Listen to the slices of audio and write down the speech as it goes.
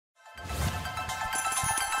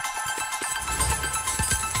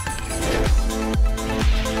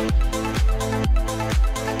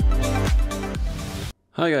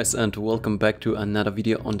Hi guys, and welcome back to another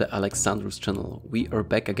video on the Alexandrus channel. We are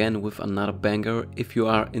back again with another banger. If you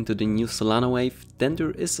are into the new Solana wave, then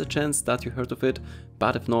there is a chance that you heard of it,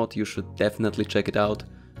 but if not, you should definitely check it out.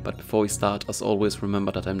 But before we start, as always,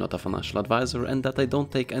 remember that I'm not a financial advisor and that I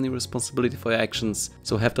don't take any responsibility for your actions,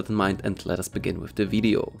 so have that in mind and let us begin with the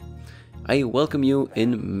video. I welcome you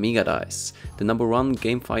in Megadice, the #1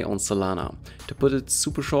 GameFi on Solana. To put it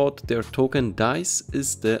super short, their token DICE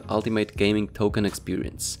is the ultimate gaming token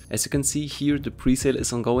experience. As you can see here, the presale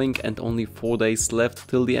is ongoing and only 4 days left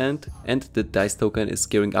till the end, and the DICE token is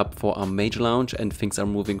gearing up for a major launch and things are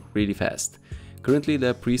moving really fast. Currently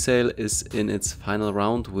the presale is in its final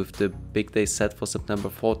round with the big day set for September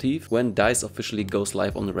 14th when DICE officially goes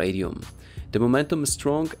live on Radium. The momentum is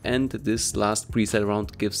strong and this last presale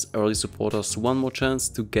round gives early supporters one more chance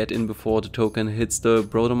to get in before the token hits the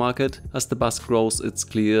broader market. As the buzz grows, it's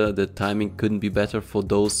clear the timing couldn't be better for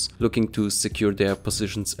those looking to secure their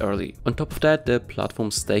positions early. On top of that, the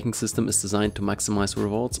platform's staking system is designed to maximize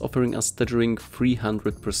rewards, offering a staggering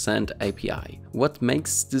 300% API. What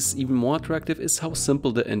makes this even more attractive is how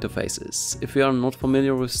simple the interface is. If you are not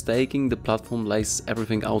familiar with staking, the platform lays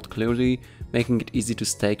everything out clearly, making it easy to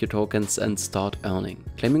stake your tokens and start earning.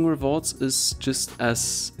 Claiming rewards is just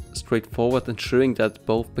as straightforward, ensuring that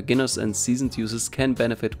both beginners and seasoned users can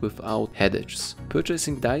benefit without headaches.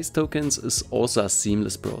 Purchasing DICE tokens is also a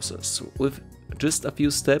seamless process. With just a few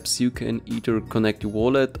steps, you can either connect your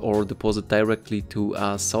wallet or deposit directly to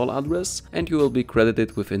a Sol address and you will be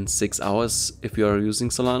credited within 6 hours if you are using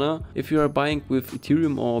Solana. If you are buying with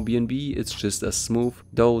Ethereum or BNB, it's just as smooth,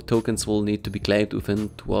 though tokens will need to be claimed within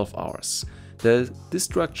 12 hours. This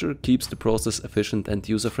structure keeps the process efficient and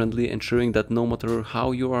user-friendly, ensuring that no matter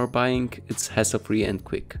how you are buying, it's hassle-free and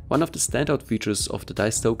quick. One of the standout features of the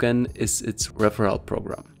DICE token is its referral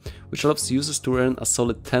program, which allows users to earn a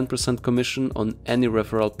solid 10% commission on any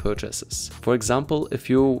referral purchases. For example, if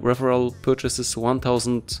your referral purchases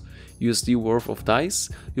 1000 USD worth of DICE,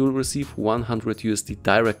 you will receive 100 USD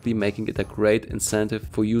directly, making it a great incentive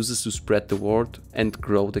for users to spread the word and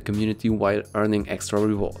grow the community while earning extra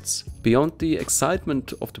rewards. Beyond the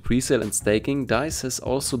excitement of the presale and staking, DICE has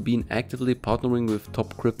also been actively partnering with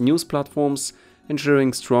top crypto news platforms,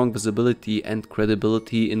 ensuring strong visibility and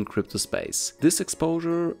credibility in crypto space. This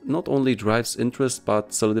exposure not only drives interest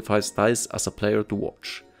but solidifies DICE as a player to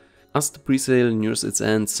watch. As the presale nears its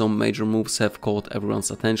end, some major moves have caught everyone's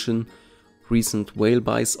attention. Recent whale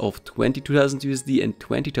buys of 22,000 USD and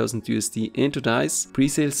 20,000 USD into DICE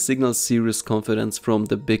presales signal serious confidence from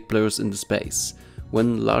the big players in the space.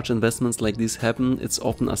 When large investments like this happen, it's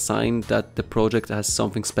often a sign that the project has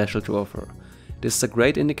something special to offer. This is a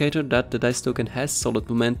great indicator that the DICE token has solid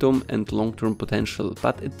momentum and long-term potential,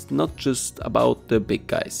 but it's not just about the big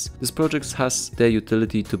guys. This project has their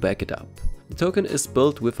utility to back it up. The token is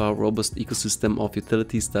built with a robust ecosystem of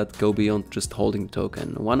utilities that go beyond just holding the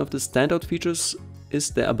token. One of the standout features is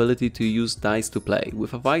the ability to use DICE to play,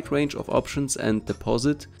 with a wide range of options and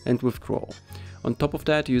deposit and withdraw. On top of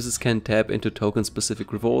that, users can tap into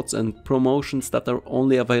token-specific rewards and promotions that are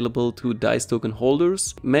only available to DICE token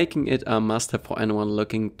holders, making it a must-have for anyone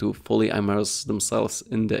looking to fully immerse themselves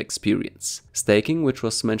in the experience. Staking, which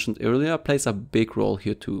was mentioned earlier, plays a big role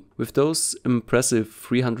here too. With those impressive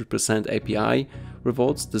 300% API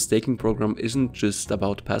rewards, the staking program isn't just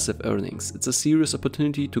about passive earnings, it's a serious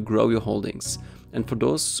opportunity to grow your holdings. And for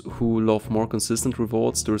those who love more consistent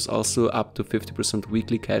rewards, there's also up to 50%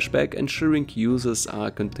 weekly cashback, ensuring users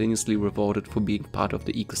are continuously rewarded for being part of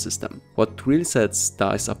the ecosystem. What really sets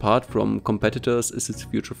DICE apart from competitors is its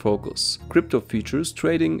future focus. Crypto futures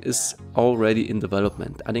trading is already in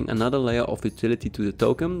development, adding another layer of utility to the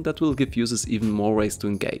token that will give users even more ways to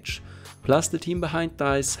engage. Plus, the team behind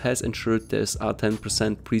DICE has ensured there's a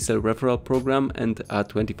 10% presale referral program and a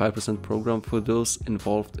 25% program for those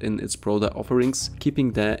involved in its broader offerings,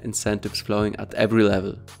 keeping the incentives flowing at every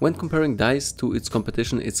level. When comparing DICE to its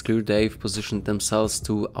competition, it's clear they've positioned themselves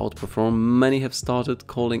to outperform. Many have started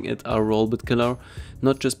calling it a rollbit killer,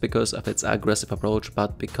 not just because of its aggressive approach,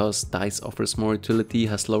 but because DICE offers more utility,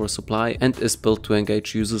 has lower supply, and is built to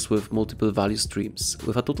engage users with multiple value streams.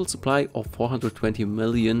 With a total supply of 420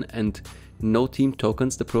 million and no team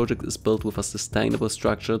tokens, the project is built with a sustainable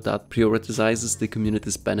structure that prioritizes the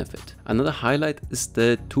community's benefit. Another highlight is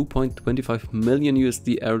the 2.25 million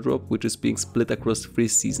USD airdrop, which is being split across 3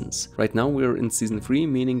 seasons. Right now we're in season 3,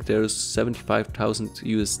 meaning there's 75,000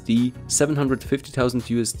 USD, 750,000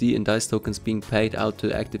 USD in DICE tokens being paid out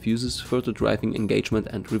to active users, further driving engagement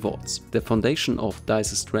and rewards. The foundation of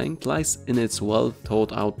DICE's strength lies in its well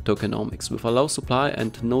thought out tokenomics. With a low supply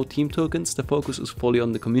and no team tokens, the focus is fully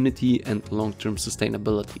on the community and long-term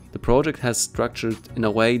sustainability. The project has structured in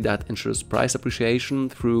a way that ensures price appreciation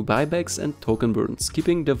through buybacks and token burns,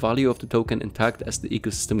 keeping the value of the token intact as the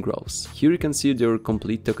ecosystem grows. Here you can see their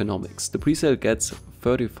complete tokenomics. The presale gets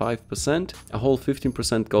 35%, a whole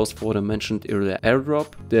 15% goes for the mentioned earlier airdrop,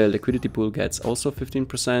 the liquidity pool gets also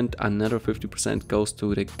 15%, another 50% goes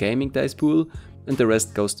to the gaming dice pool, and the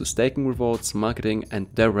rest goes to staking rewards, marketing and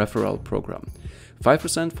their referral program.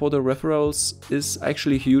 5% for the referrals is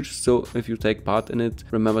actually huge, so if you take part in it,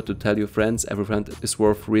 remember to tell your friends. Every friend is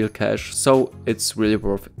worth real cash, so it's really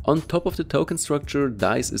worth it. On top of the token structure,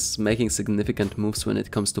 DICE is making significant moves when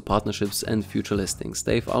it comes to partnerships and future listings.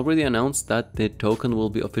 They've already announced that the token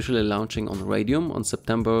will be officially launching on Radium on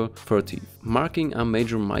September 30th, marking a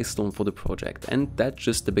major milestone for the project, and that's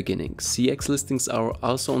just the beginning. CX listings are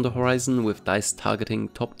also on the horizon, with DICE targeting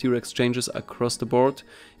top-tier exchanges across the board,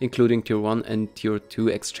 including Tier 1 and Tier 2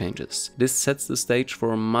 exchanges. This sets the stage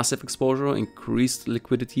for massive exposure, increased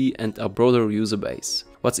liquidity and a broader user base.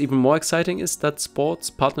 What's even more exciting is that sports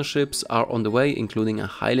partnerships are on the way, including a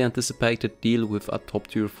highly anticipated deal with a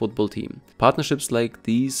top-tier football team. Partnerships like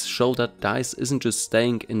these show that DICE isn't just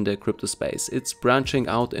staying in the crypto space, it's branching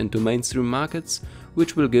out into mainstream markets,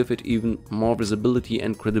 which will give it even more visibility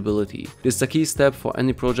and credibility. This is a key step for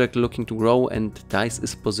any project looking to grow, and DICE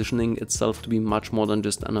is positioning itself to be much more than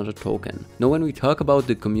just another token. Now, when we talk about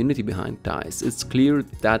the community behind DICE, it's clear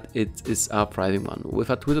that it is a thriving one,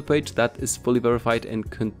 with a Twitter page that is fully verified and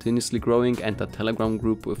continuously growing, and a Telegram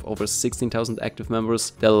group with over 16,000 active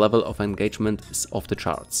members. The level of engagement is off the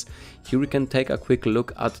charts. Here we can take a quick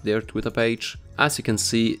look at their Twitter page. As you can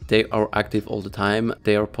see, they are active all the time.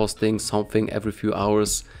 They are posting something every few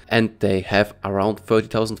hours, and they have around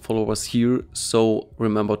 30,000 followers here, so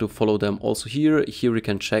remember to follow them also here. Here you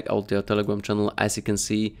can check out their Telegram channel. As you can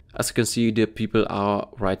see, the people are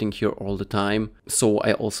writing here all the time, so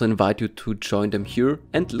I also invite you to join them here.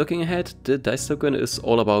 And looking ahead, the DICE token is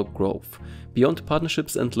all about growth. Beyond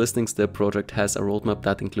partnerships and listings, the project has a roadmap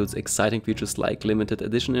that includes exciting features like limited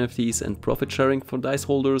edition NFTs and profit sharing for DICE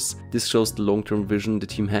holders. This shows the long-term vision the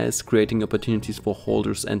team has, creating opportunities for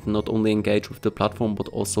holders and not only engage with the platform but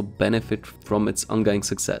also benefit from its ongoing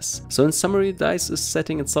success. So in summary, DICE is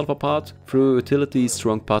setting itself apart through utility,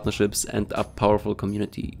 strong partnerships and a powerful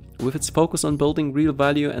community. With its focus on building real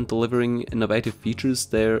value and delivering innovative features,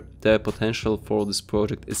 the potential for this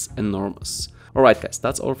project is enormous. Alright guys,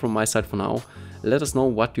 that's all from my side for now. Let us know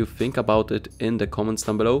what you think about it in the comments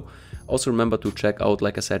down below. Also remember to check out,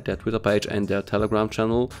 like I said, their Twitter page and their Telegram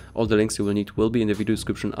channel. All the links you will need will be in the video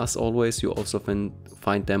description as always. You also can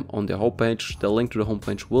find them on their homepage. The link to the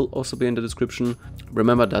homepage will also be in the description.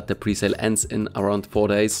 Remember that the presale ends in around 4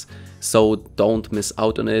 days, so don't miss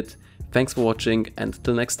out on it. Thanks for watching and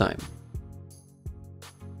till next time.